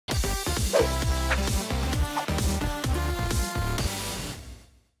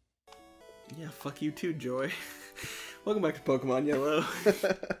Fuck you too, Joy. Welcome back to Pokemon Yellow.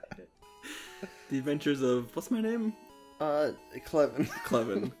 The adventures of... What's my name? Clevin.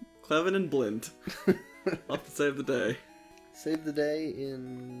 Clevin and Blint. Off to save the day. Save the day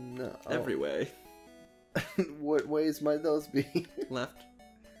in... Every way. What ways might those be? Left.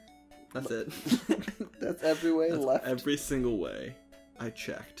 That's it. That's every way. That's left? Every single way. I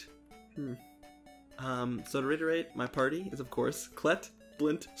checked. So to reiterate, my party is, of course, Clet,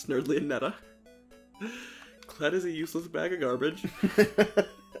 Blint, Snurdly, and Netta. Clet is a useless bag of garbage.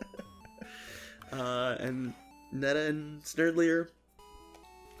 And Netta and Snurdly are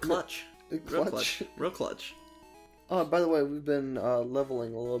clutch. Real clutch. Oh, by the way, we've been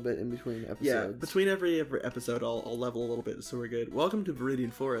leveling a little bit in between episodes. Yeah, between every episode, I'll level a little bit, so we're good. Welcome to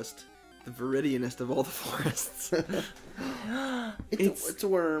Viridian Forest. The Viridianest of all the forests. It's a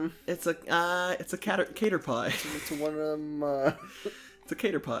worm. It's a cater pie. It's one of them. It's a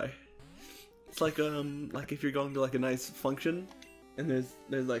cater pie. It's like if you're going to like a nice function, and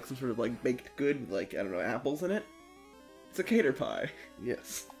there's like some sort of like baked good, like I don't know, apples in it. It's a cater pie.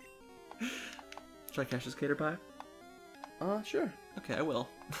 Yes. Should I cash this cater pie? Sure. Okay, I will.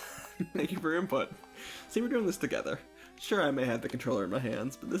 Thank you for your input. See, we're doing this together. Sure, I may have the controller in my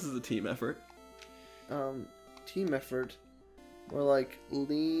hands, but this is a team effort. Team effort. More like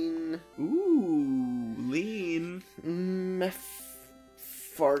lean... Ooh, lean.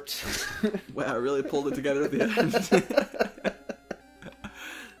 Fart. Wow, I really pulled it together at the end.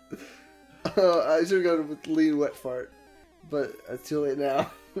 I should have gone with lean wet fart. But it's too late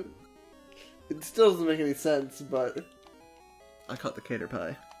now. It still doesn't make any sense, but... I caught the cater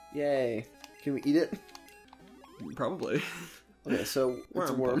pie. Yay. Can we eat it? Probably. Okay, so it's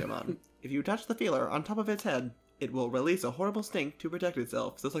a worm. Pokemon. If you touch the feeler on top of its head, it will release a horrible stink to protect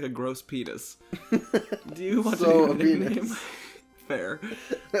itself. So it's like a gross penis. Do you want to do a nickname? Fair.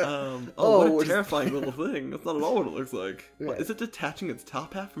 What a terrifying little thing. That's not at all what it looks like. Yeah. What, is it detaching its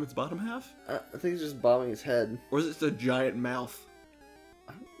top half from its bottom half? I think it's just bombing his head. Or is it just a giant mouth?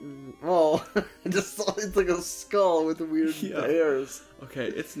 Oh, it's like a skull with weird hairs. Okay,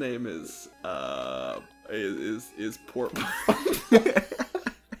 its name is Porp.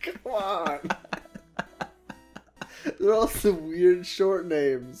 Come on. They're all some weird short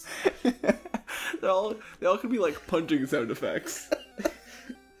names. They all could be like punching sound effects.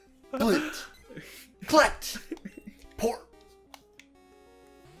 Blint. Clet. Porp.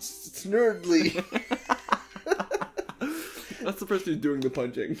 Snurdly. That's the person who's doing the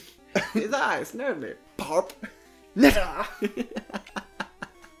punching. His eyes, Snurdly. Porp. Netta.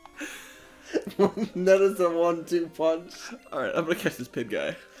 Netta's a 1-2 punch. Alright, I'm gonna catch this pig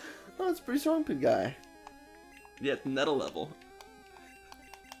guy. Oh, it's a pretty strong pig guy. Yeah, it's Netta level.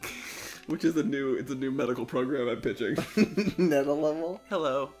 Which is a new medical program I'm pitching. Netta level?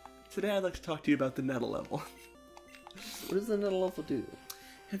 Hello. Today I'd like to talk to you about the Netta level. What does the Netta level do?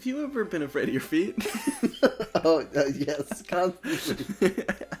 Have you ever been afraid of your feet? Oh, yes, constantly.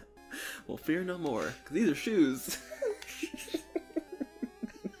 Well, fear no more, because these are shoes.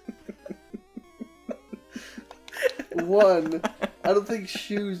 One, I don't think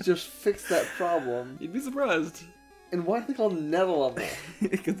shoes just fix that problem. You'd be surprised. And why are they called Netta level?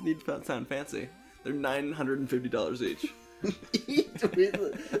 Because they need to sound fancy. They're $950 each.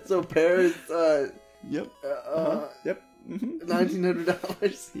 So a pair is, Yep. Yep.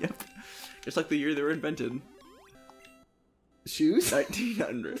 $1,900. Yep. Just like the year they were invented. Shoes?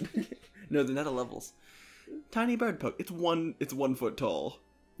 1900. No, the Netta levels. Tiny bird poke. It's 1 foot tall.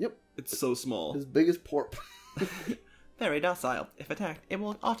 Yep. It's so small. As big as Porp. Very docile. If attacked, it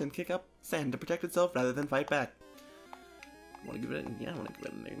will often kick up sand to protect itself rather than fight back. I want to give it a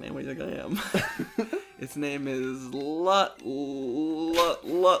nickname. What do you think I am? Its name is Lutley.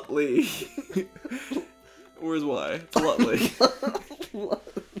 Where's why? It's Lutley.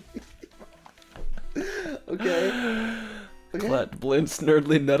 Okay. Clet, Blint,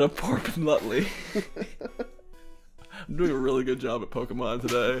 Snurdly, Netta, Porp, and Lutley. I'm doing a really good job at Pokemon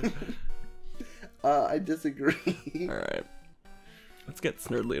today. I disagree. Alright. Let's get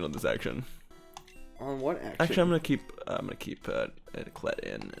Snurdly in on this action. On what action? Actually, I'm gonna keep Clet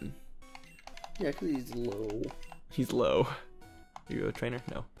in. And... Yeah, because he's low. He's low. You a trainer?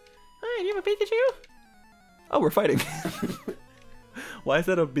 No. Hi, do you have a Pikachu? Oh, we're fighting. Why is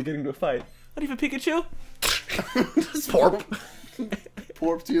that a beginning to a fight? What, do you have a Pikachu? Porp.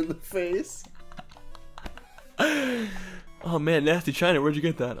 Porped you in the face. Oh man, nasty China, where'd you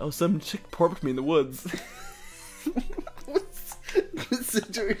get that? Oh, some chick porped me in the woods. This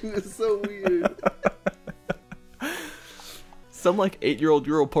situation is so weird. Some like 8-year-old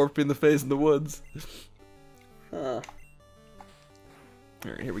girl porped me in the face in the woods. Huh.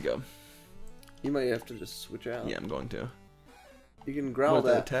 Alright, here we go. You might have to just switch out. Yeah, I'm going to. You can growl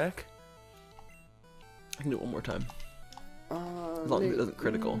that. Attack? I can do it one more time. As long as it doesn't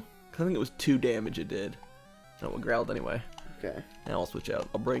critical. Because I think it was 2 damage it did. No, it growled anyway. Okay. Now I'll switch out.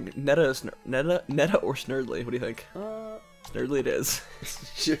 I'll bring Netta or Snurdly. What do you think? Snurdly it is.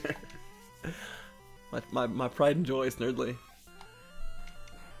 Sure. My pride and joy, Snurdly.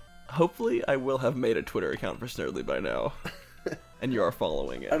 Hopefully I will have made a Twitter account for Snurdly by now. And you are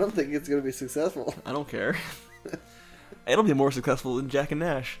following it. I don't think it's going to be successful. I don't care. It'll be more successful than Jack and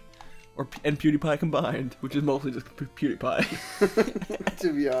Nash. And PewDiePie combined, which is mostly just PewDiePie.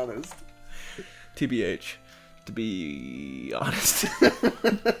 To be honest. TBH. To be honest.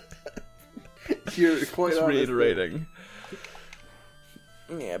 You're quite just honest. Reiterating.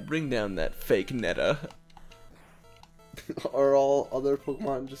 Yeah, bring down that fake Netta. Are all other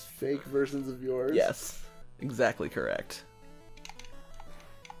Pokemon just fake versions of yours? Yes. Exactly correct.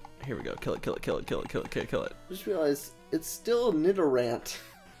 Here we go. Kill it, kill it, kill it, kill it, kill it, kill it. Just realized it's still a Nidorant,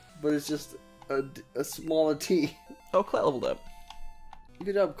 but it's just a smaller T. Oh, Clet leveled up.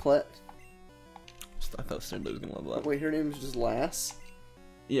 Good job, Clet. I thought Snurdly was gonna level up. Wait, her name is just Lass?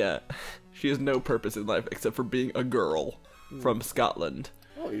 Yeah. She has no purpose in life except for being a girl from Scotland.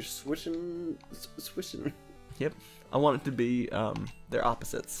 Oh, you're switching. Yep. I want it to be their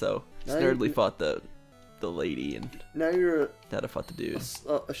opposites, so Snurdly fought the lady and now you're Netta fought the dude.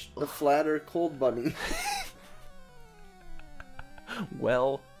 A flatter cold bunny.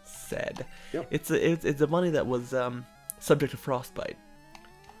 Well said. Yep. It's a bunny that was subject to frostbite.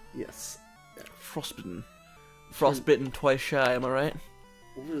 Yes. Yeah. Frostbitten twice shy, am I right?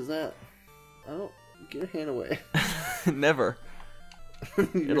 What is that? I don't... Get your hand away. Never.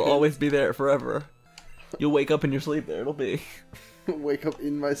 It'll always be there forever. You'll wake up in your sleep there, it'll be. Wake up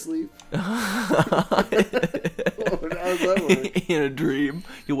in my sleep? How does that work? In a dream.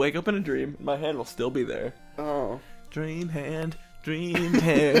 You'll wake up in a dream, my hand will still be there. Oh. Dream hand, dream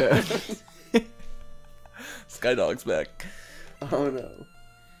hand. Skydog's back. Oh no.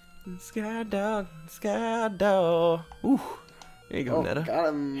 Skydog, Skydog. Ooh. There you go, Netta. Got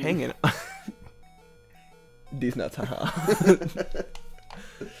him. Hanging. These nuts, haha.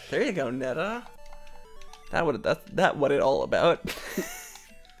 There you go, Netta. That what it all about.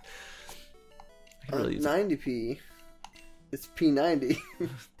 90p. It's P90.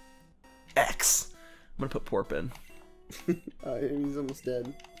 X. I'm gonna put Porp in. He's almost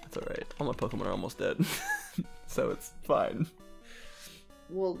dead. That's alright. All my Pokemon are almost dead. So it's fine.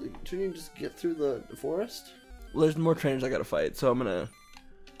 Well, shouldn't you just get through the forest? Well, there's more trainers I gotta fight, so I'm gonna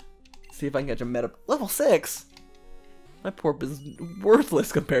see if I can catch a meta. Level 6! My Porp is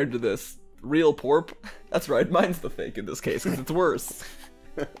worthless compared to this. Real Porp? That's right, mine's the fake in this case, because it's worse.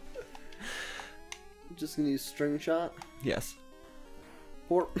 Just gonna use String Shot? Yes.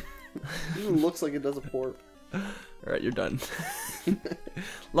 Porp. It even looks like it does a Porp. Alright, you're done.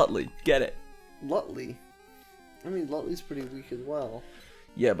 Lutley, get it. Lutley? I mean, Lutley's pretty weak as well.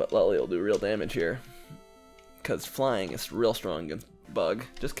 Yeah, but Lutley will do real damage here. Because flying is real strong against Bug.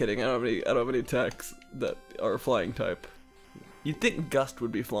 Just kidding, I don't have any attacks that are flying type. You'd think Gust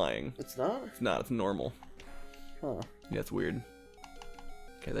would be flying. It's not? It's not, it's normal. Huh. Yeah, it's weird.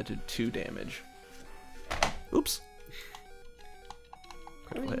 Okay, that did 2 damage. Oops.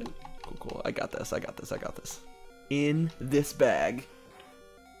 Critical hit. Cool, cool. I got this, I got this, I got this. In this bag.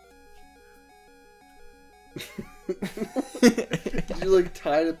 You like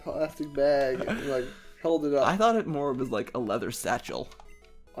tied a plastic bag and like held it up. I thought it more was like a leather satchel.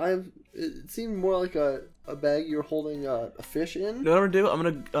 It seemed more like a bag you're holding a fish in. You know what I'm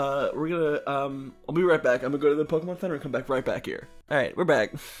gonna do? I'll be right back. I'm gonna go to the Pokemon Center and come back right back here. Alright, we're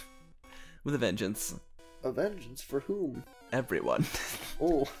back. With a vengeance. A vengeance? For whom? Everyone.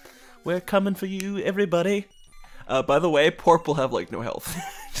 Oh. We're coming for you, everybody. By the way, Porp will have, like, no health.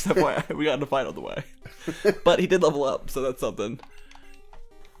 Just FYI, we got in a fight on the way. But he did level up, so that's something.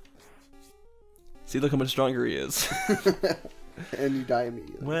 See, look how much stronger he is. And you die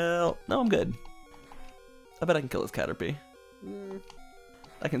immediately. Well, no, I'm good. I bet I can kill this Caterpie.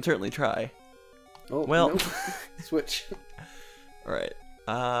 I can certainly try. Oh, well. Nope. Switch. Alright.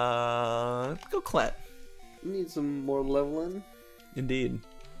 Let's go Clet. You need some more leveling. Indeed.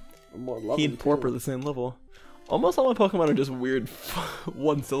 Or more leveling. He and Porp are the same level. Almost all my Pokemon are just weird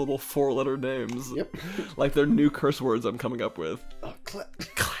one-syllable, 4-letter names. Yep. Like they're new curse words I'm coming up with. Oh, Clet.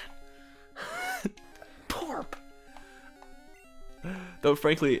 Porp! Though,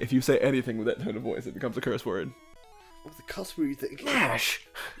 frankly, if you say anything with that tone of voice, it becomes a curse word. What the cuss were you thinking? Nash!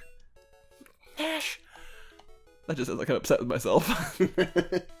 Nash! That just sounds like I'm upset with myself. I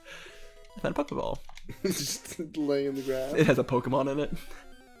found a Pokeball. Just laying in the grass. It has a Pokemon in it.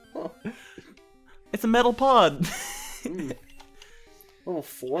 Huh. It's a metal pod. Oh,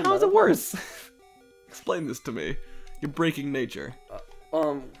 4 How is it worse? Explain this to me. You're breaking nature.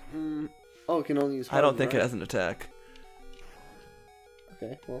 Oh, it can only use I don't think it has an attack.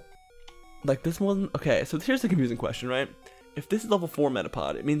 Okay, well. Like this one... Okay, so here's the confusing question, right? If this is level 4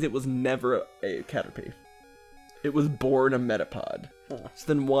 Metapod, it means it was never a Caterpie. It was born a Metapod. Huh. So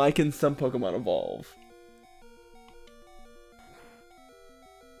then why can some Pokemon evolve?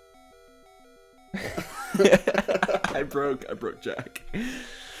 I broke Jack.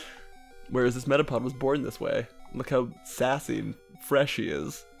 Whereas this Metapod was born this way. Look how sassy and fresh he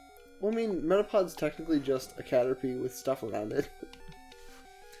is. Well, I mean, Metapod's technically just a Caterpie with stuff around it.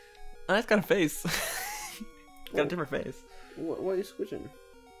 It's got a face. It's got a different face. Why are you switching?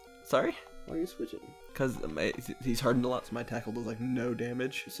 Sorry? Why are you switching? Because he's hardened a lot, so my tackle does like no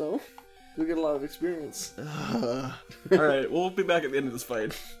damage. So? You'll get a lot of experience. Alright, we'll be back at the end of this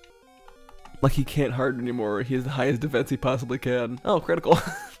fight. Like he can't harden anymore. He has the highest defense he possibly can. Oh, critical.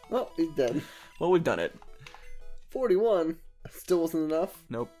 Oh, he's dead. Well, we've done it. 41. Still wasn't enough?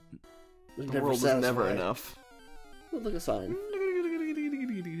 Nope. The world was never enough. Look like a sign.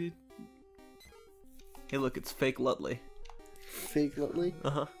 Hey, look, it's fake Lutley. Fake Lutley?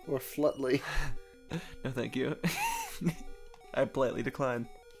 Uh-huh. Or Flutley? No, thank you. I politely decline.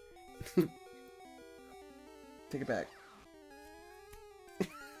 Take it back.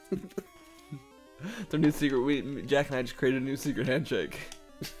 It's our new secret. Jack and I just created a new secret handshake.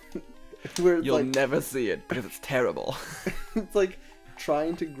 You'll like, never see it because it's terrible. It's like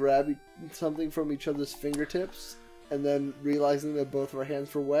trying to grab something from each other's fingertips and then realizing that both of our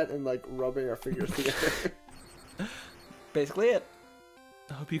hands were wet and like rubbing our fingers together. Basically it.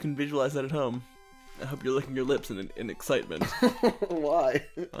 I hope you can visualize that at home. I hope you're licking your lips in excitement. Why?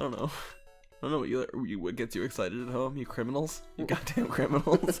 I don't know. I don't know what gets you excited at home, you criminals. You goddamn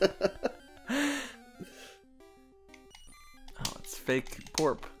criminals. Oh, it's fake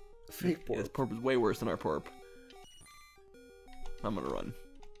Porp. Fake Porp. This Porp is way worse than our Porp. I'm gonna run.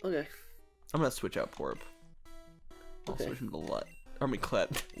 Okay. I'm gonna switch out Porp. I'll switch him to Lut. Or I mean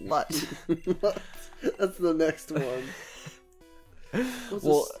Clet. Lut. That's the next one.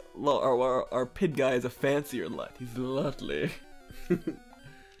 Well, our Pid guy is a fancier Lut. He's Lutly.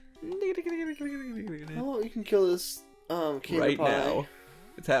 Oh, you can kill this right now.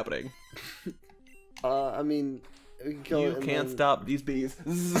 It's happening. I mean, we can kill it. You can't stop these bees.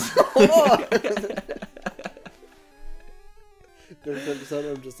 I'm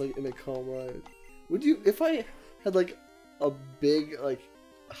just like in a coma. Would you, if I had like a big like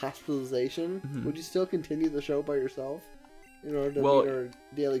hospitalization, would you still continue the show by yourself in order to meet our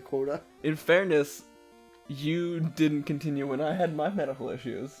daily quota? In fairness, you didn't continue when I had my medical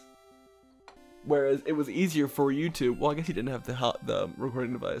issues. Whereas it was easier for you to. Well, I guess you didn't have the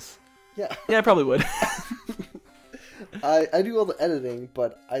recording device. Yeah. Yeah, I probably would. I do all the editing,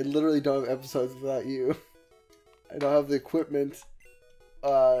 but I literally don't have episodes without you. I don't have the equipment.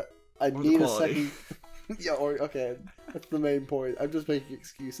 I need a second. Yeah, okay, that's the main point. I'm just making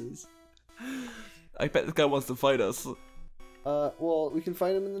excuses. I bet this guy wants to fight us. Well, we can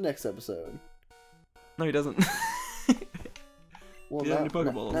fight him in the next episode. No, he doesn't. Well, now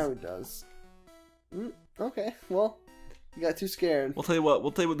he does. Okay, well, you got too scared. We'll tell you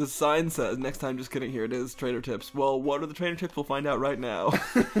what the sign says next time. Just kidding, here it is, trainer tips. Well, what are the trainer tips? We'll find out right now.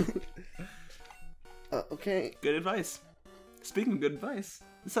 Okay. Good advice. Speaking of good advice,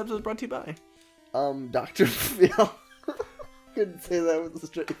 this episode is brought to you by... Dr. Phil. Couldn't say that with a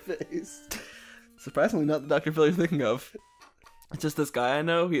straight face. Surprisingly not the Dr. Phil you're thinking of. It's just this guy I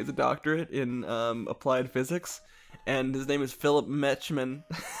know. He has a doctorate in applied physics. And his name is Philip Metchman.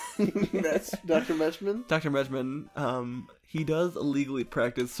 Dr. Metchman? Dr. Metchman. He does illegally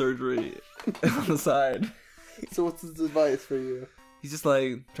practice surgery on the side. So what's his advice for you? He's just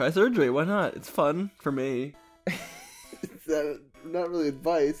like, try surgery, why not? It's fun for me. It's not really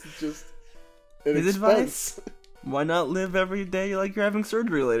advice, it's just an his expense. Advice? Why not live every day like you're having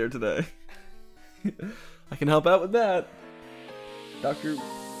surgery later today? I can help out with that. Dr.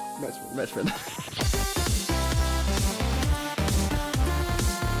 Metchman.